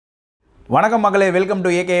வணக்கம் மக்களே, welcome to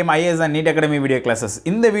AKM IAS and NEET Academy video classes.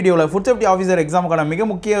 இந்த வீடியோல ஃபுட் சேஃப்டி ஆஃபீசர் எக்ஸாமுக்கான மிக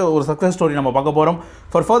முக்கிய ஒரு சக்சஸ் ஸ்டோரி நம்ம பார்க்க போறோம்.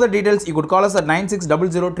 For further details you could call us at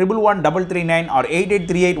 9600 or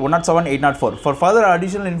 8838107804. For further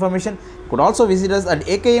additional information you could also visit us at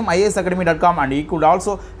akmisacademy.com and you could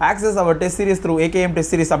also access our test series through AKM test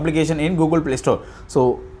series application in Google Play Store. So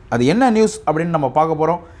அது என்ன news அப்படின்னு நம்ம பார்க்க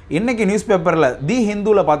போறோம். இன்னைக்கு news பேப்பர்ல தி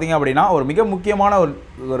ஹிந்துல பாத்தீங்க அப்படினா ஒரு மிக முக்கியமான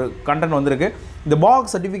ஒரு கண்டென்ட் வந்திருக்கு. The BOG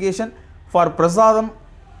certification for Prasadam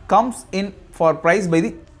comes in for prize by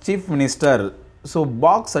the Chief Minister. So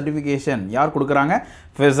BOG certification யார் கொடுக்கறாங்க?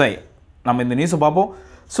 Fssai. நம்ம இந்த நியூஸ் பாப்போம்.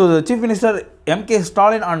 So the Chief Minister M.K.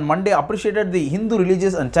 Stalin on Monday appreciated the Hindu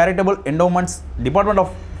Religious and Charitable Endowments Department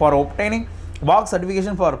for obtaining BOG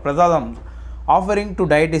certification for Prasadam offering to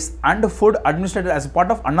dietitians and food administrators as part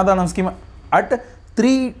of Annadhanam scheme at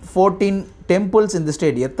 314 temples in the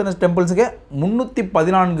state. எத்தனை டெம்பிள்ஸ்க்கு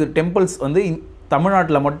 314 temples வந்து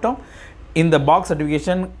தமிழ்நாட்டில் மட்டும் இந்த BOG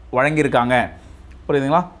certification வழங்கியிருக்காங்க.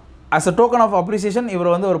 புரியுதுங்களா? as a token of appreciation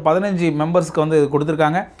இவர் வந்து ஒரு 15 மெம்பர்ஸ்க்கு வந்து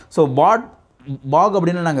கொடுத்துருக்காங்க. ஸோ BOG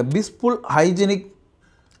அப்படின்னு நாங்கள் blissful hygienic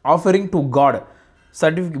offering to God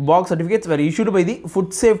BOG certificates were issued by the Food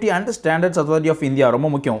Safety and Standards Authority of India. ரொம்ப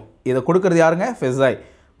முக்கியம். இதை கொடுக்கறது யாருங்க? Fssai.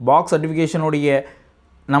 BOG சர்டிஃபிகேஷனுடைய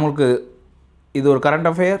நம்மளுக்கு இது ஒரு கரண்ட்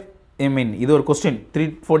அஃபேர், இது ஒரு கொஸ்டின்.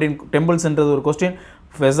 314 டெம்பிள்ஸ்ன்றது ஒரு கொஸ்டின்.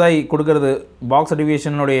 Fssai கொடுக்கறது BOG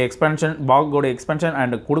சர்டிஃபிகேஷனுடைய எக்ஸ்பென்ஷன், BOG எக்ஸ்பென்ஷன்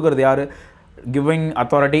அண்ட் கொடுக்கறது யார்? Giving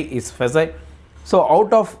authority is Fssai. So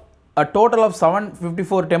out of a total of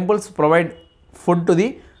 754 temples provide food to the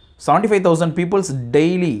 75,000 peoples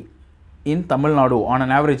daily in Tamil Nadu on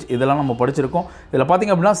an average. இதெல்லாம் நம்ம படிச்சிருக்கோம். இதில்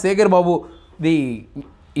பார்த்தீங்க அப்படின்னா சேகர் பாபு தி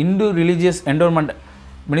இந்து ரிலீஜியஸ் என்டோர்மெண்ட்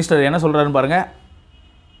மினிஸ்டர் என்ன சொல்கிறாருன்னு பாருங்கள்.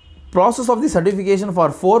 Process of the certification for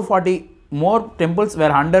 440 more temples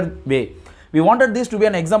were underway. We wanted this to be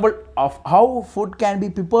an example of how food can be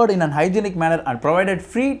prepared in a hygienic manner and provided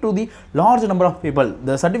free to the large number of people.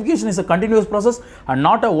 The certification is a continuous process and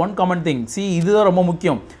not a one common thing. See, இதுதான் ரொம்ப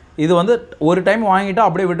முக்கியம். இது வந்து ஒரு time வாங்கிட்டா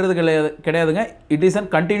அப்படியே விட்டுறது கிடையாதுங்க. It is an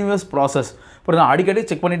continuous process. புரியுதா? அடிக்கடி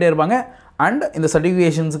செக் பண்ணிகிட்டே இருப்பாங்க. அண்ட் இந்த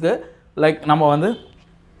சர்டிஃபிகேஷன்ஸுக்கு லைக் நம்ம வந்து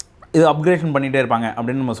இது அப்கிரேஷன் பண்ணிகிட்டே இருப்பாங்க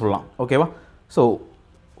அப்படின்னு நம்ம சொல்லலாம். ஓகேவா? ஸோ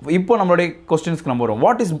இப்போ நம்மளுடைய கொஸ்டின்ஸ்க்கு நம்ம வரும்.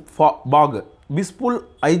 What is BOG? blissful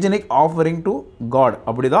hygienic offering to God.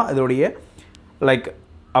 அப்படி தான் இதோடைய லைக்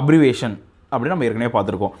அப்ரிவேஷன் அப்படின்னு நம்ம ஏற்கனவே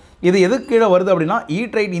பார்த்துருக்கோம். இது எதுக்கு கீழே வருது அப்படின்னா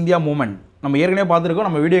Eat Right India மூமெண்ட். நம்ம ஏற்கனவே பார்த்துருக்கோம்.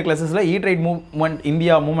 நம்ம video கிளாஸஸில் Eat Right moment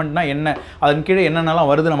India மூமெண்ட்னா என்ன, அதன் கீழே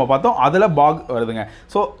என்னென்னலாம் வருது நம்ம பார்த்தோம். அதில் BOG வருதுங்க.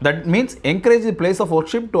 So that means encourage the place of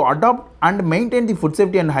worship to adapt and maintain the food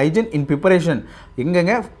safety and hygiene in preparation.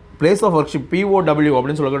 எங்கெங்க பிளேஸ் ஆஃப் ஒர்க்ஷிப் POW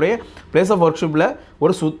அப்படின்னு சொல்லக்கூடிய பிளேஸ் ஆஃப் ஒர்க்ஷிப்பில்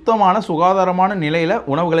ஒரு சுத்தமான சுகாதாரமான நிலையில்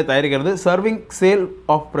உணவுகளை தயாரிக்கிறது. Serving sale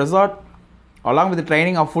of ப்ரெசார்ட் along with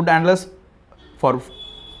training of food handlers for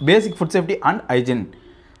basic food safety and hygiene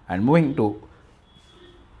and moving to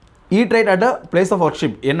Eat Right at a place of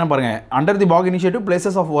worship. என்ன பாருங்கள், under the BOG initiative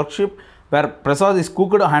places of worship where prasad is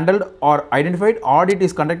cooked, handled or identified, audit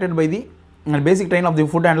is conducted by the basic training of the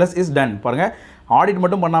food handlers is done. பாருங்கள், audit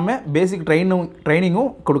மட்டும் பண்ணாமல் பேசிக் ட்ரைனிங்கும்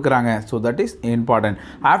கொடுக்குறாங்க. So that is important.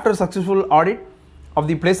 After successful audit of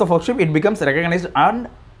the place of worship it becomes recognised and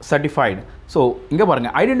certified. So இங்கே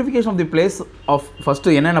பாருங்கள், identification of the place of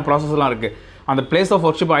first என்னென்ன ப்ராசஸ்லாம் இருக்குது. அந்த place of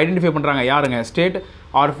worship identify பண்ணுறாங்க யாருங்க? State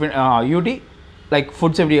R UT like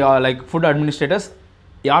food safety like food administrators.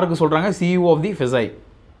 யாருக்கு சொல்கிறாங்க? CEO of the Fssai.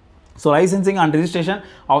 So licensing and registration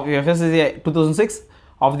of FSSAI 2006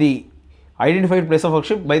 of the identified place of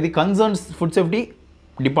worship by the concerns food safety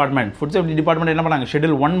department. Food safety department என்ன பண்ணாங்க?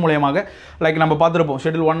 Schedule 1 மூலயமாக like நம்ம பார்த்துருப்போம்.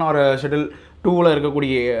 Schedule 1 ஒரு Schedule 2ல்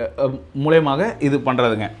இருக்கக்கூடிய மூலயமாக இது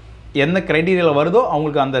பண்ணுறதுங்க. எந்த க்ரைட்டீரியாவில் வருதோ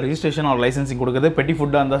அவங்களுக்கு அந்த ரிஜிஸ்ட்ரேஷன் ஒரு லைசன்சிங் கொடுக்குறது. பெட்டி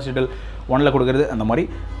ஃபுட்டாக இருந்தால் Schedule 1ல் கொடுக்குறது. அந்த மாதிரி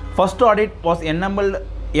first audit was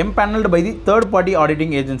empaneled by the third party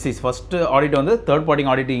auditing agencies. First audit வந்து தேர்ட் பார்ட்டி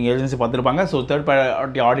ஆடிட்டிங் ஏஜென்சி பார்த்துருப்பாங்க. ஸோ தேர்ட்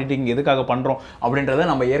பார்ட்டி ஆடிட்டிங் எதுக்காக பண்ணுறோம் அப்படின்றத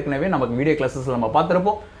நம்ம ஏற்கனவே நமக்கு வீடியோ கிளாஸஸில் நம்ம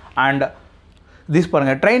பார்த்துருப்போம். அண்ட் திஸ்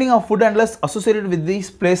பாருங்கள், training of food handlers associated with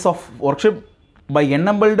this place of worship by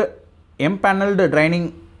empaneled training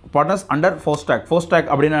partners under FOSTAC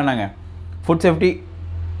அப்படின்னா என்னங்க? ஃபுட் சேஃப்டி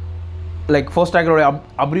லைக் FOSTACோடைய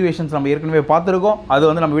அப்ரிவேஷன்ஸ் நம்ம ஏற்கனவே பார்த்துருக்கோம். அது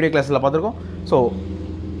வந்து நம்ம வீடியோ கிளாஸில் பார்த்துருக்கோம். So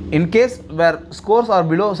in case where scores are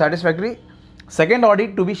below satisfactory, second audit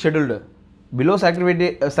to be scheduled. below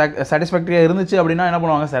satisfactory இருந்துச்சு அப்படின்னா என்ன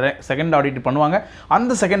பண்ணுவாங்க? செகண்ட் ஆடிட் பண்ணுவாங்க.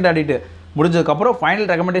 அந்த செகண்ட் ஆடிட் முடிஞ்சதுக்கப்புறம் final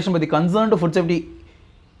recommendation by the concerned food safety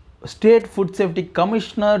state food safety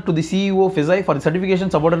commissioner to the CEO Fssai for the certification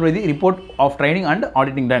supported by the report of training and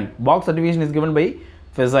auditing done. BOG certification is given by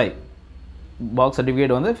Fssai. BOG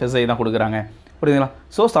certificate வந்து Fssai தான் கொடுக்குறாங்க. புரியுதுங்களா?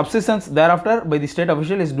 So subsistence thereafter by the state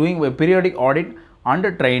official is doing a periodic audit and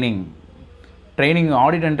training. Training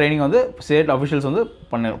audit and training வந்து state officials வந்து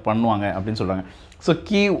பண்ணுவாங்க அப்படின்னு சொல்கிறாங்க. So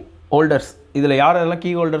key holders, இதில் யாரெல்லாம்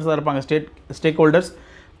கீ ஹோல்டர்ஸாக இருப்பாங்க? Stack holders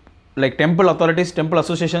like temple authorities, temple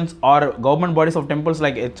associations R government bodies of temples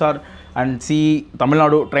like HR and CE,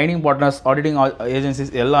 Tamil Nadu, training partners, auditing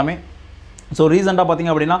agencies எல்லாமே. So ரீசெண்டாக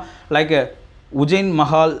பார்த்திங்க அப்படின்னா லைக் உஜ்ஜைன்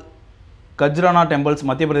மஹால், கஜ்ரானா டெம்பிள்ஸ்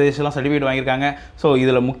மத்திய பிரதேஷ்லாம் சர்டிஃபிகேட் வாங்கியிருக்காங்க. ஸோ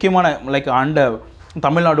இதில் முக்கியமான லைக்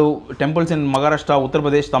தமிழ்நாடு டெம்பிள்ஸ் இன் மகாராஷ்டிரா,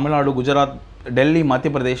 உத்தரப்பிரதேஷ், தமிழ்நாடு, குஜராத், டெல்லி,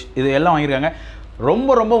 மத்திய பிரதேஷ் இது எல்லாம் வாங்கியிருக்காங்க.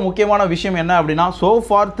 ரொம்ப ரொம்ப முக்கியமான விஷயம் என்ன அப்படின்னா ஸோ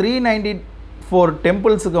ஃபார் 394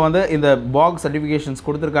 டெம்பிள்ஸுக்கு வந்து இந்த பாக் சர்டிஃபிகேஷன்ஸ்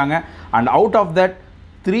கொடுத்துருக்காங்க. And out of that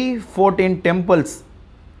 314 temples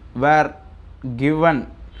were given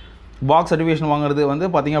Bagh certification வாங்குறது வந்து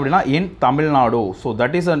பார்த்திங்க அப்படின்னா இன் தமிழ்நாடு. ஸோ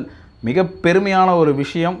தட் இஸ் மிக பெருமையான ஒரு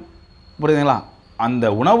விஷயம், புரியுதுங்களா? அந்த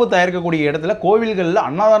உணவு தயாரிக்கக்கூடிய இடத்துல, கோவில்களில்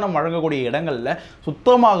அன்னதானம் வழங்கக்கூடிய இடங்களில்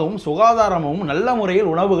சுத்தமாகவும் சுகாதாரமும் நல்ல முறையில்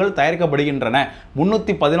உணவுகள் தயாரிக்கப்படுகின்றன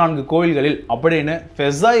 314 கோவில்களில் அப்படின்னு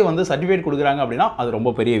ஃபெசாய் வந்து சர்டிஃபிகேட் கொடுக்குறாங்க அப்படின்னா அது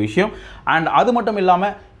ரொம்ப பெரிய விஷயம். அண்ட் அது மட்டும்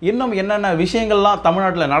இல்லாமல் இன்னும் என்னென்ன விஷயங்கள்லாம்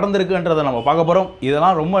தமிழ்நாட்டில் நடந்திருக்குன்றதை நம்ம பார்க்க போகிறோம்.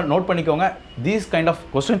 இதெல்லாம் ரொம்ப நோட் பண்ணிக்கோங்க. These kind of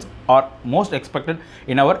questions are most expected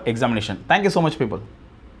in our examination. Thank you so much people.